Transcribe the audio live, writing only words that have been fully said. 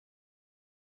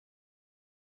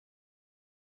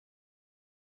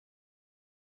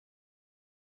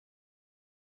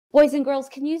Boys and girls,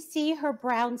 can you see her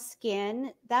brown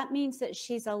skin? That means that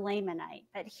she's a Lamanite.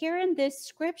 But here in this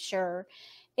scripture,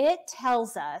 it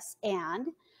tells us, and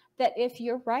that if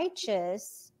you're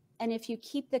righteous and if you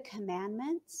keep the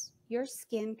commandments, your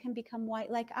skin can become white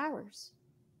like ours.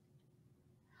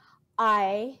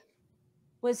 I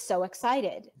was so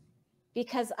excited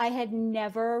because I had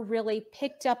never really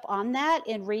picked up on that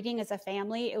in reading as a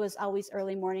family. It was always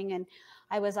early morning and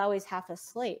I was always half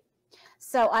asleep.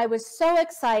 So I was so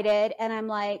excited, and I'm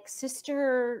like,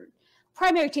 Sister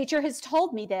Primary Teacher has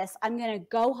told me this. I'm going to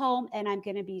go home and I'm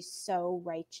going to be so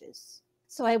righteous.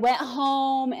 So I went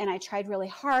home and I tried really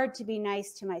hard to be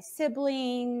nice to my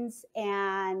siblings.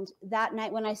 And that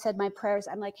night when I said my prayers,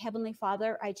 I'm like, Heavenly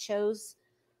Father, I chose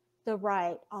the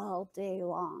right all day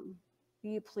long.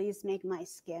 Will you please make my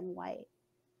skin white?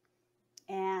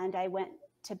 And I went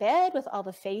to bed with all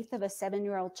the faith of a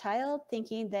 7-year-old child,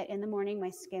 thinking that in the morning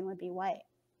my skin would be white.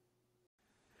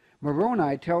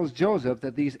 Moroni tells Joseph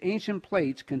that these ancient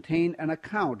plates contain an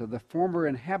account of the former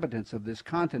inhabitants of this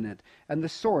continent and the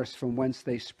source from whence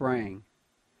they sprang.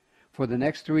 For the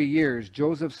next 3 years,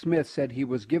 Joseph Smith said he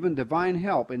was given divine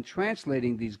help in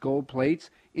translating these gold plates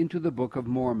into the Book of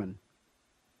Mormon.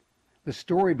 The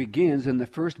story begins in the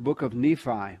first book of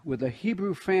Nephi, with a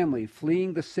Hebrew family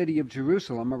fleeing the city of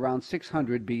Jerusalem around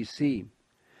 600 B.C.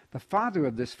 The father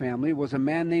of this family was a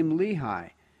man named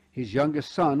Lehi. His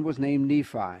youngest son was named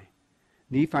Nephi.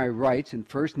 Nephi writes in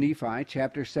 1 Nephi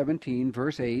chapter 17,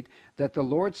 verse 8, that the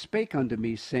Lord spake unto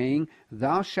me, saying,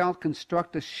 Thou shalt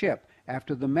construct a ship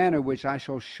after the manner which I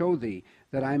shall show thee,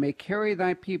 that I may carry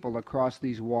thy people across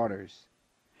these waters.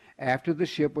 After the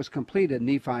ship was completed,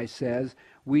 Nephi says,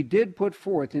 We did put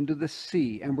forth into the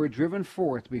sea, and were driven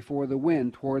forth before the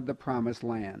wind toward the promised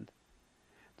land.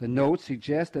 The notes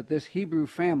suggest that this Hebrew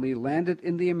family landed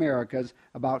in the Americas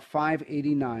about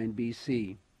 589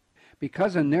 B.C.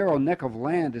 Because a narrow neck of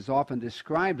land is often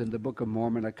described in the Book of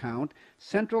Mormon account,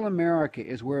 Central America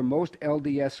is where most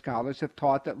LDS scholars have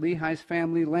taught that Lehi's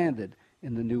family landed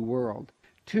in the New World.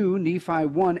 2 Nephi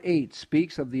 1:8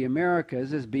 speaks of the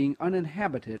Americas as being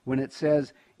uninhabited when it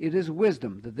says, It is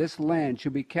wisdom that this land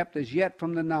should be kept as yet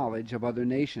from the knowledge of other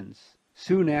nations.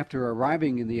 Soon after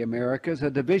arriving in the Americas,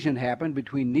 a division happened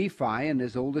between Nephi and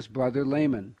his oldest brother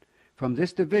Laman. From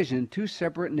this division, 2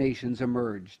 separate nations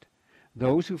emerged.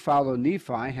 Those who followed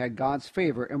Nephi had God's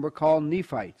favor and were called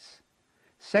Nephites.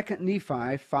 2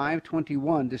 Nephi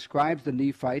 5:21 describes the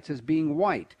Nephites as being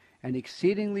white and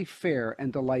exceedingly fair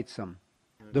and delightsome.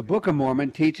 The Book of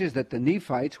Mormon teaches that the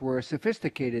Nephites were a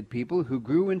sophisticated people who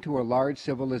grew into a large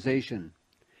civilization.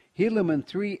 Helaman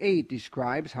 3:8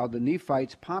 describes how the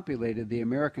Nephites populated the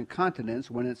American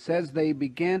continents when it says they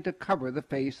began to cover the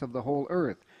face of the whole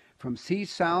earth, from sea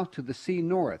south to the sea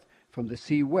north, from the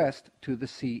sea west to the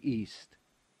sea east.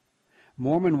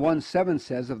 Mormon 1:7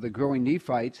 says of the growing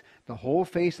Nephites, the whole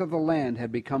face of the land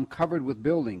had become covered with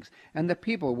buildings, and the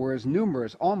people were as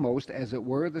numerous almost as it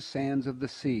were the sands of the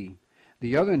sea.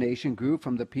 The other nation grew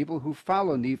from the people who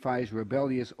followed Nephi's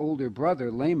rebellious older brother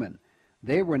Laman.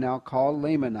 They were now called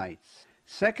Lamanites.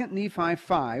 2 Nephi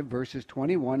 5, verses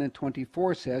 21 and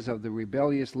 24 says of the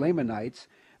rebellious Lamanites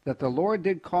that the Lord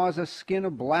did cause a skin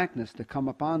of blackness to come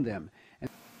upon them.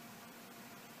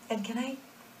 And can I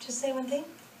just say one thing?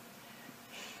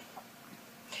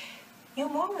 You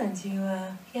Mormons, you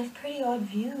have pretty odd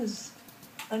views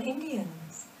on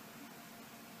Indians.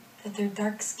 That they're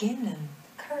dark-skinned and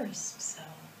cursed, so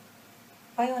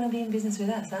why you want to be in business with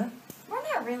us, huh? We're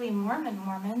not really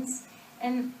Mormons,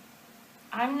 and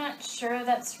I'm not sure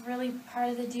that's really part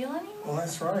of the deal anymore. Well,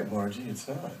 that's right, Margie, it's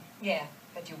not. Yeah,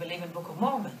 but you believe in Book of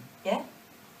Mormon, yeah?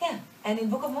 Yeah, and in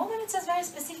Book of Mormon it says very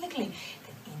specifically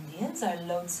that Indians are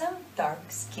lonesome,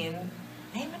 dark-skinned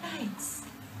Lamanites.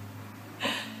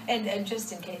 And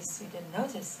just in case you didn't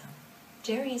notice,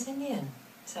 Jerry is Indian,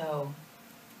 so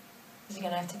is he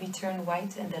gonna have to be turned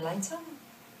white and delightsome?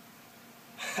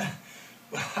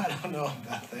 Well, I don't know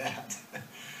about that.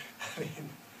 I mean...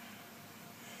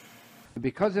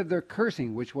 Because of their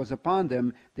cursing which was upon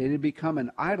them, they had become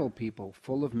an idle people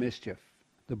full of mischief.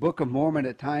 The Book of Mormon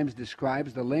at times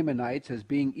describes the Lamanites as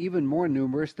being even more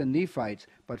numerous than Nephites,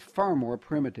 but far more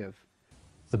primitive.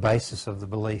 The basis of the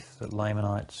belief that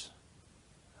Lamanites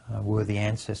were the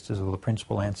ancestors or the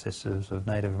principal ancestors of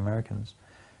Native Americans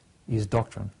is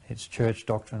doctrine. It's church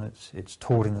doctrine. It's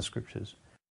taught in the scriptures.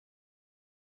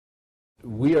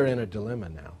 We are in a dilemma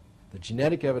now. The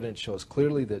genetic evidence shows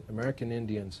clearly that American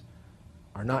Indians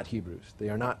are not Hebrews. They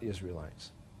are not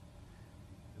Israelites.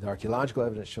 The archaeological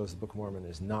evidence shows the Book of Mormon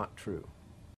is not true.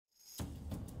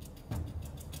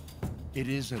 It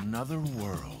is another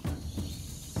world.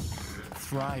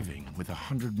 thriving with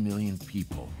 100 million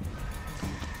people,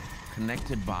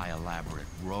 connected by elaborate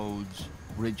roads,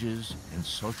 bridges, and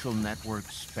social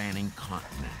networks spanning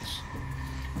continents,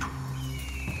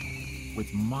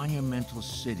 with monumental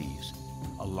cities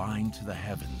aligned to the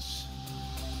heavens,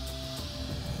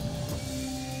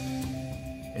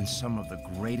 and some of the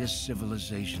greatest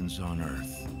civilizations on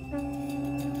Earth.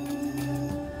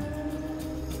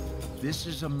 This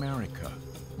is America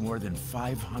more than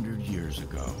 500 years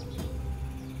ago.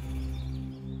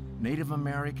 Native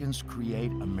Americans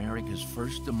create America's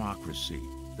first democracy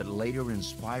that later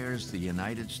inspires the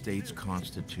United States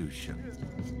Constitution.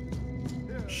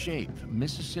 Shape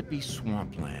Mississippi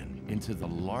swampland into the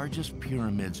largest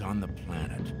pyramids on the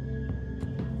planet.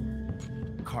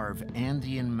 Carve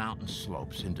Andean mountain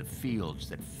slopes into fields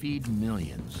that feed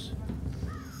millions.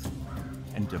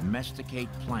 And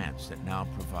domesticate plants that now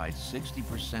provide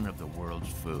 60% of the world's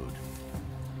food.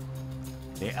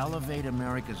 They elevate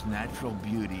America's natural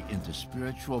beauty into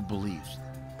spiritual beliefs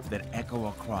that echo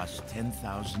across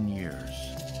 10,000 years.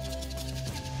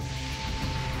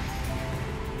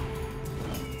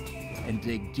 And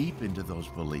dig deep into those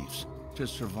beliefs to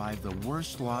survive the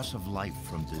worst loss of life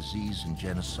from disease and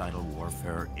genocidal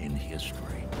warfare in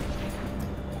history.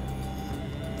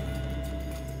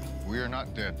 We are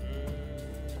not dead.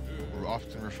 We're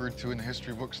often referred to in the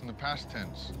history books in the past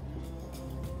tense.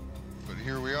 But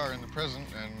here we are in the present,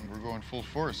 and we're going full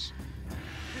force.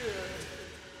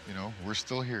 You know, we're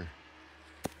still here.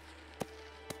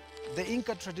 The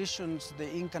Inca traditions, the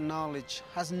Inca knowledge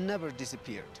has never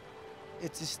disappeared.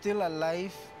 It's still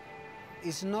alive.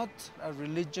 It's not a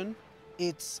religion,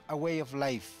 it's a way of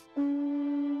life.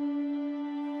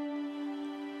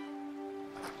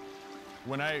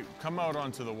 When I come out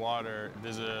onto the water,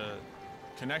 there's a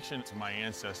connection to my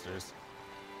ancestors,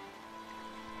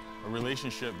 a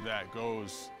relationship that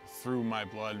goes through my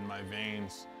blood and my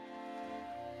veins.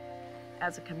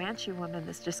 As a Comanche woman,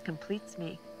 this just completes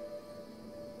me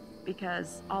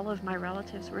because all of my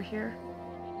relatives were here.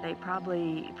 They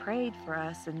probably prayed for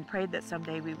us and prayed that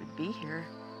someday we would be here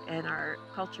and our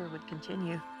culture would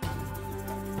continue.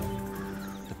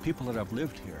 The people that have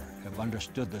lived here have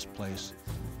understood this place,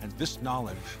 and this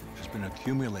knowledge has been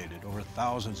accumulated over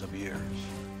thousands of years.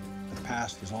 The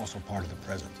past is also part of the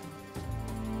present.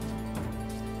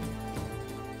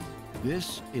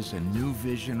 This is a new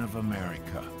vision of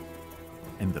America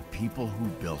and the people who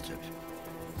built it.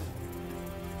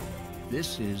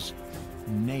 This is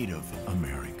Native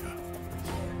America.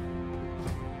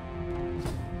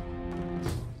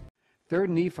 3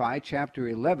 Nephi chapter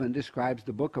 11 describes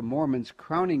the Book of Mormon's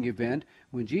crowning event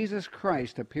when Jesus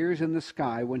Christ appears in the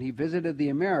sky when he visited the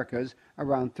Americas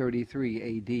around 33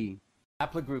 A.D.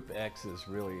 Haplogroup X is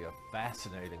really a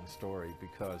fascinating story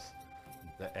because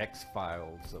the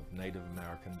X-files of Native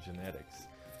American genetics,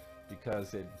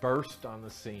 because it burst on the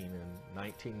scene in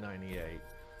 1998.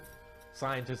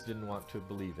 Scientists didn't want to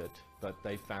believe it, but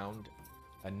they found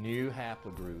a new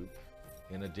haplogroup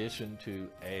in addition to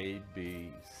A,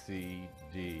 B, C,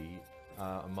 D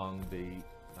among the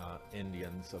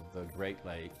Indians of the Great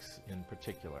Lakes in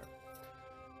particular.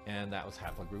 And that was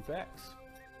haplogroup X.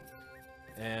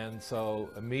 And so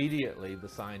immediately the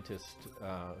scientists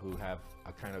who have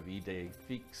a kind of idée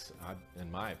fixe,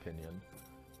 in my opinion,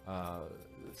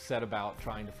 set about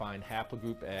trying to find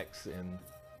haplogroup X in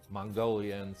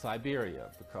Mongolia and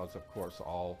Siberia, because of course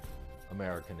all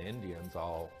American Indians,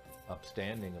 all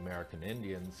upstanding American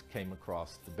Indians came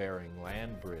across the Bering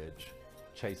Land Bridge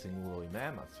chasing woolly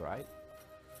mammoths, right?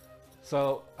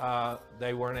 So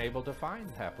they weren't able to find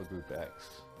haplogroup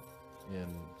X in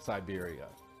Siberia.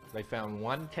 They found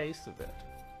one case of it.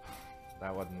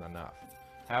 That wasn't enough.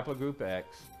 Haplogroup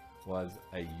X was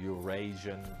a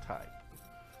Eurasian type.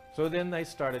 So then they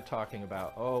started talking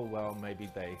about, oh, well, maybe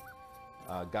they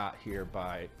got here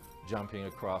by jumping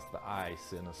across the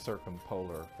ice in a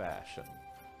circumpolar fashion.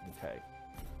 Okay.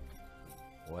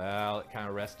 Well, it kind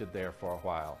of rested there for a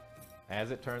while.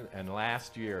 As it turned, and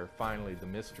last year, finally, the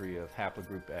mystery of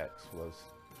haplogroup X was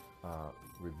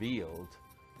revealed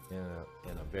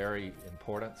in a very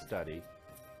important study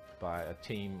by a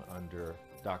team under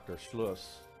Dr.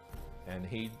 Schluss, and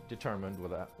he determined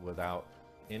without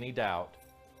any doubt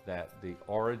that the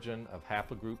origin of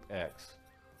haplogroup X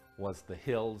was the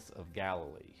hills of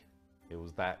Galilee. It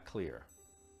was that clear.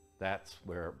 That's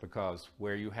where, because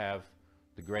where you have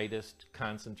the greatest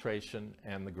concentration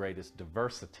and the greatest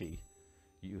diversity,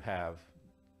 you have,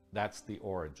 that's the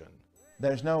origin.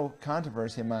 There's no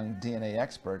controversy among DNA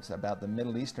experts about the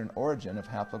Middle Eastern origin of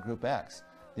haplogroup X.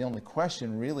 The only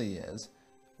question really is,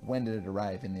 when did it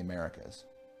arrive in the Americas?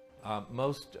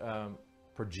 Most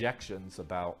projections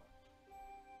about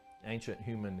ancient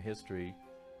human history,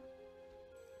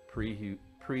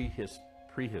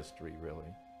 prehistory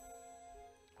really,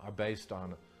 are based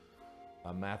on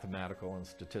a mathematical and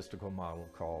statistical model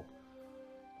called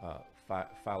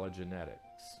phylogenetics.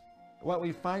 What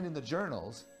we find in the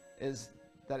journals is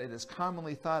that it is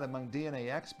commonly thought among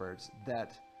DNA experts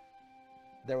that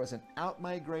there was an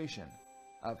outmigration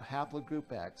of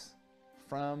haplogroup X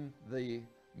from the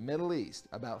Middle East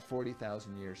about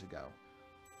 40,000 years ago.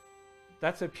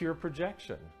 That's a pure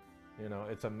projection. You know,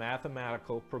 it's a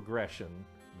mathematical progression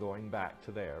going back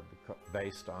to there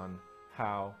based on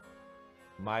how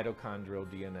mitochondrial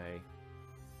DNA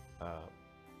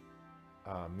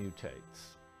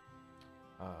mutates.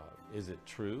 Is it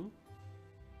true?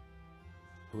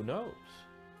 Who knows?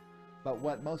 But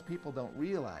what most people don't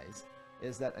realize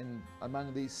is that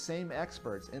among these same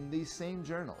experts in these same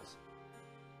journals,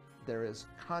 there is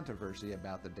controversy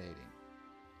about the dating.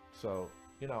 So,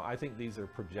 you know, I think these are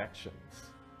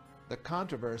projections. The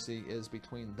controversy is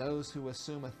between those who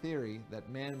assume a theory that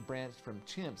man branched from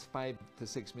chimps 5 to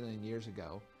 6 million years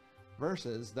ago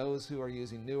versus those who are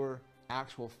using newer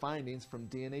actual findings from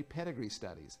DNA pedigree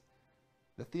studies.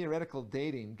 The theoretical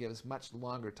dating gives much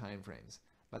longer time frames,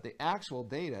 but the actual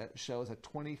data shows a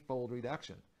 20-fold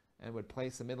reduction and would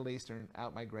place the Middle Eastern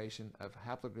outmigration of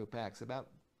haplogroup X about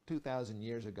 2,000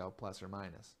 years ago, plus or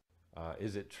minus.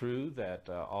 Is it true that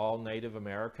all Native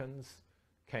Americans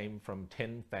came from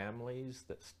 10 families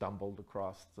that stumbled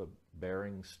across the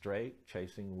Bering Strait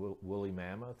chasing woolly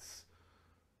mammoths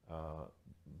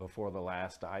before the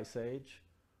last ice age?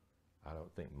 I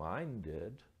don't think mine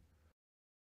did.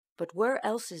 But where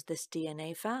else is this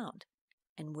DNA found?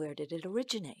 And where did it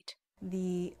originate?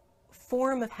 The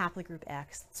form of haplogroup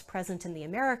X that's present in the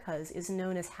Americas is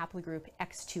known as haplogroup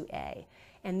X2A.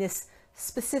 And this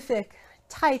specific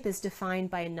type is defined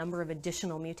by a number of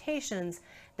additional mutations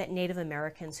that Native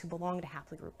Americans who belong to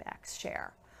haplogroup X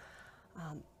share.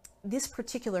 This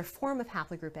particular form of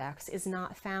haplogroup X is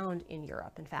not found in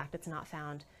Europe. In fact, it's not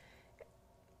found,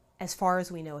 as far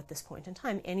as we know at this point in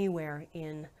time, anywhere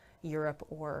in Europe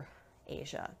or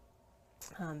Asia.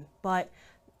 But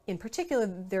in particular,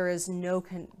 there's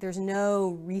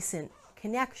no recent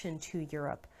connection to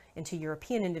Europe and to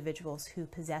European individuals who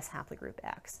possess haplogroup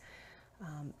X.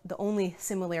 The only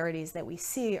similarities that we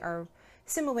see are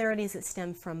similarities that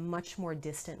stem from much more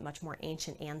distant, much more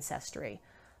ancient ancestry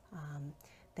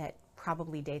that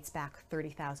probably dates back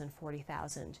 30,000,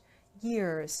 40,000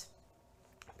 years,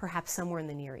 perhaps somewhere in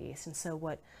the Near East. And so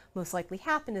what most likely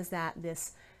happened is that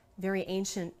this very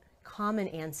ancient common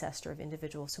ancestor of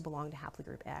individuals who belong to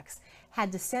haplogroup X had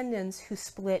descendants who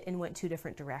split and went two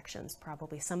different directions.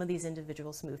 Probably some of these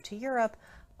individuals moved to Europe,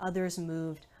 others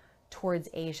moved towards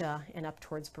Asia and up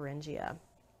towards Beringia.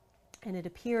 And it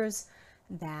appears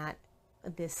that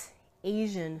this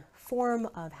Asian form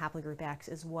of haplogroup X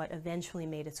is what eventually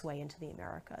made its way into the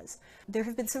Americas. There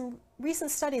have been some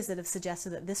recent studies that have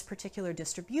suggested that this particular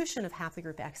distribution of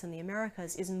haplogroup X in the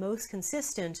Americas is most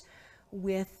consistent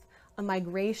with a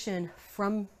migration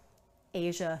from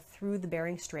Asia through the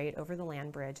Bering Strait over the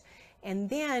land bridge and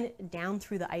then down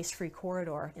through the ice-free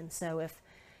corridor. And so if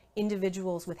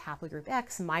individuals with haplogroup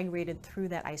X migrated through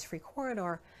that ice-free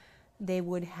corridor, they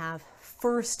would have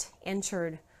first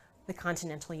entered the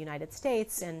continental United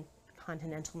States and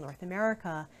continental North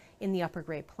America in the upper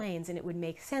Great Plains, and it would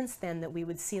make sense then that we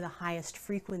would see the highest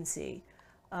frequency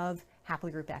of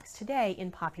haplogroup X today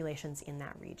in populations in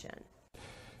that region.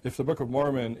 If the Book of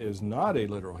Mormon is not a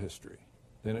literal history,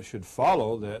 then it should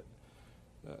follow that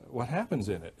what happens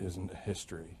in it isn't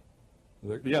history.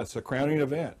 Yeah, it's a crowning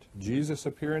event. Jesus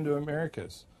appearing to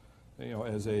Americas, you know,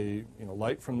 as a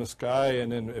light from the sky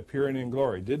and then appearing in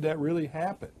glory. Did that really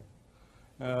happen?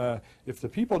 If the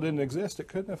people didn't exist, it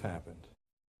couldn't have happened.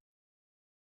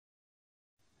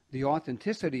 The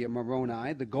authenticity of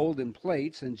Moroni, the golden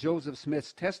plates, and Joseph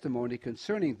Smith's testimony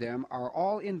concerning them are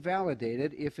all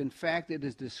invalidated if in fact it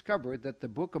is discovered that the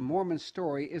Book of Mormon's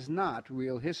story is not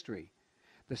real history.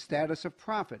 The status of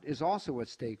prophet is also at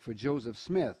stake for Joseph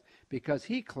Smith because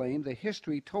he claimed the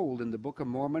history told in the Book of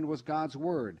Mormon was God's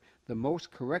Word, the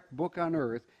most correct book on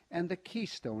earth and the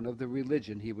keystone of the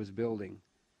religion he was building.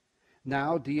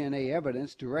 Now, DNA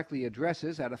evidence directly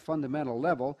addresses at a fundamental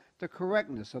level the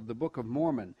correctness of the Book of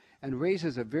Mormon and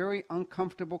raises a very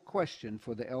uncomfortable question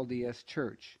for the LDS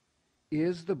Church.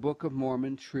 Is the Book of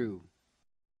Mormon true?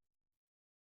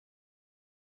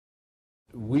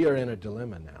 We are in a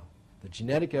dilemma now. The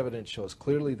genetic evidence shows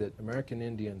clearly that American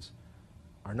Indians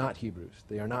are not Hebrews.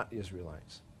 They are not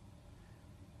Israelites.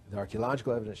 The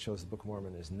archaeological evidence shows the Book of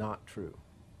Mormon is not true.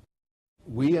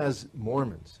 We as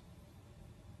Mormons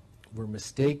were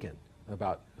mistaken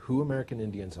about who American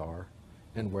Indians are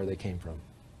and where they came from.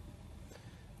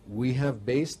 We have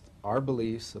based our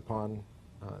beliefs upon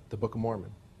the Book of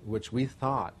Mormon, which we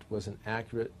thought was an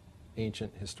accurate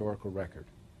ancient historical record.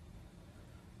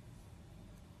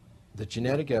 The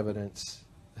genetic evidence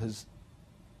has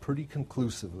pretty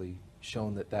conclusively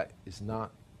shown that that is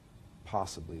not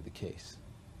possibly the case.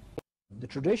 The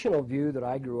traditional view that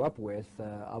I grew up with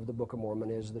of the Book of Mormon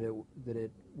is that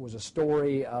it was a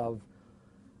story of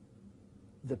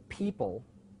the people,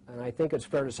 and I think it's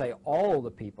fair to say all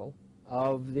the people,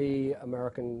 of the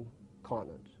American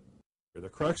continent. The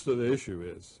crux of the issue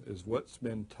is what's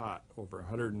been taught over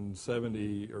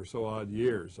 170 or so odd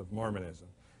years of Mormonism.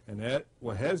 And that,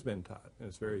 what has been taught, and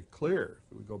it's very clear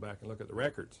if we go back and look at the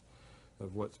records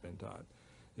of what's been taught,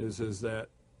 is that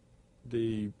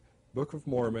the Book of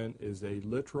Mormon is a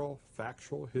literal,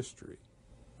 factual history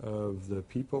of the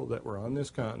people that were on this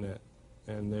continent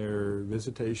and their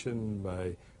visitation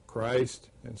by Christ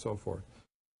and so forth.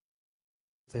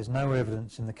 There's no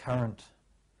evidence in the current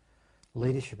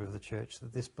leadership of the church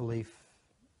that this belief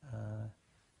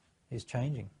is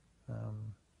changing.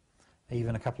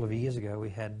 Even a couple of years ago we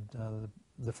had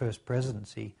the first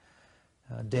presidency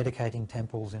dedicating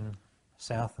temples in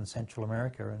South and Central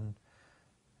America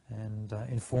and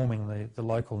informing the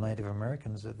local Native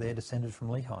Americans that they're descended from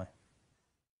Lehi.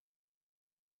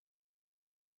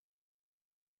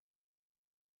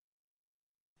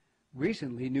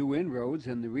 Recently, new inroads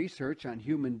in the research on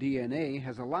human DNA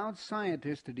has allowed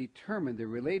scientists to determine the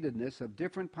relatedness of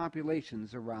different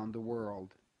populations around the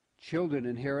world. Children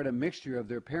inherit a mixture of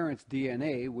their parents'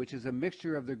 DNA, which is a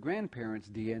mixture of their grandparents'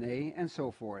 DNA, and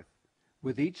so forth.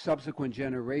 With each subsequent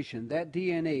generation, that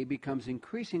DNA becomes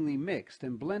increasingly mixed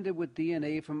and blended with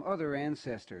DNA from other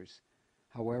ancestors.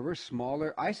 However,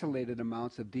 smaller, isolated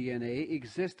amounts of DNA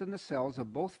exist in the cells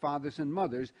of both fathers and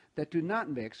mothers that do not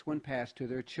mix when passed to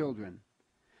their children.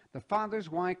 The father's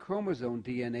Y chromosome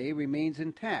DNA remains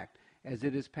intact as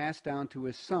it is passed down to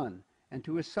his son, and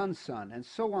to his son's son, and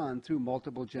so on through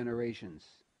multiple generations.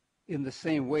 In the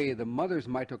same way, the mother's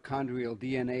mitochondrial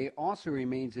DNA also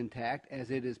remains intact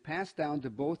as it is passed down to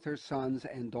both her sons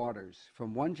and daughters,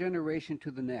 from one generation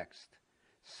to the next.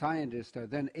 Scientists are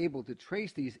then able to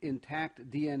trace these intact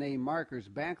DNA markers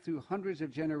back through hundreds of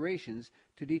generations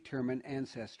to determine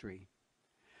ancestry.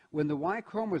 When the Y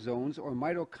chromosomes or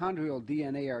mitochondrial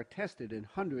DNA are tested in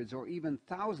hundreds or even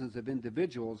thousands of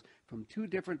individuals from two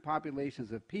different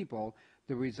populations of people,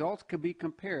 the results can be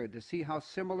compared to see how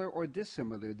similar or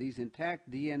dissimilar these intact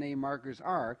DNA markers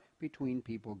are between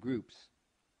people groups.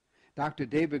 Dr.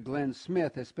 David Glenn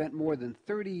Smith has spent more than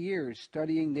 30 years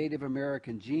studying Native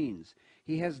American genes.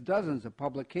 He has dozens of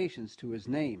publications to his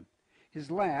name.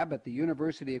 His lab at the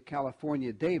University of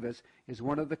California, Davis, is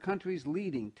one of the country's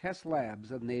leading test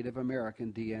labs of Native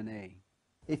American DNA.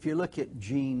 If you look at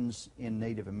genes in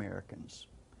Native Americans,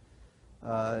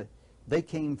 they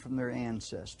came from their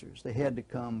ancestors. They had to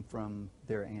come from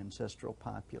their ancestral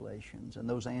populations, and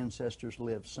those ancestors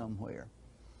lived somewhere.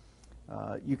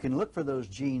 You can look for those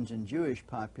genes in Jewish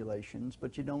populations,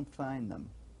 but you don't find them.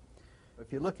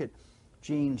 If you look at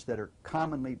genes that are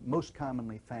most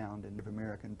commonly found in Native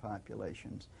American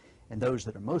populations, and those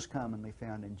that are most commonly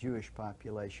found in Jewish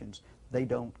populations, they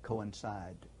don't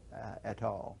coincide at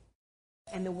all.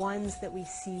 And the ones that we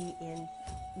see in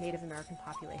Native American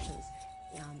populations,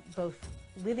 both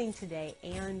living today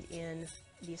and in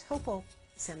these Hopal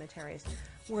cemeteries,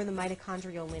 were the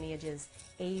mitochondrial lineages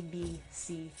A, B,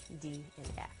 C, D, and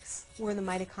X. Were the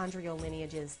mitochondrial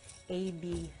lineages A,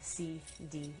 B, C,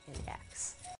 D, and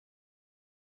X.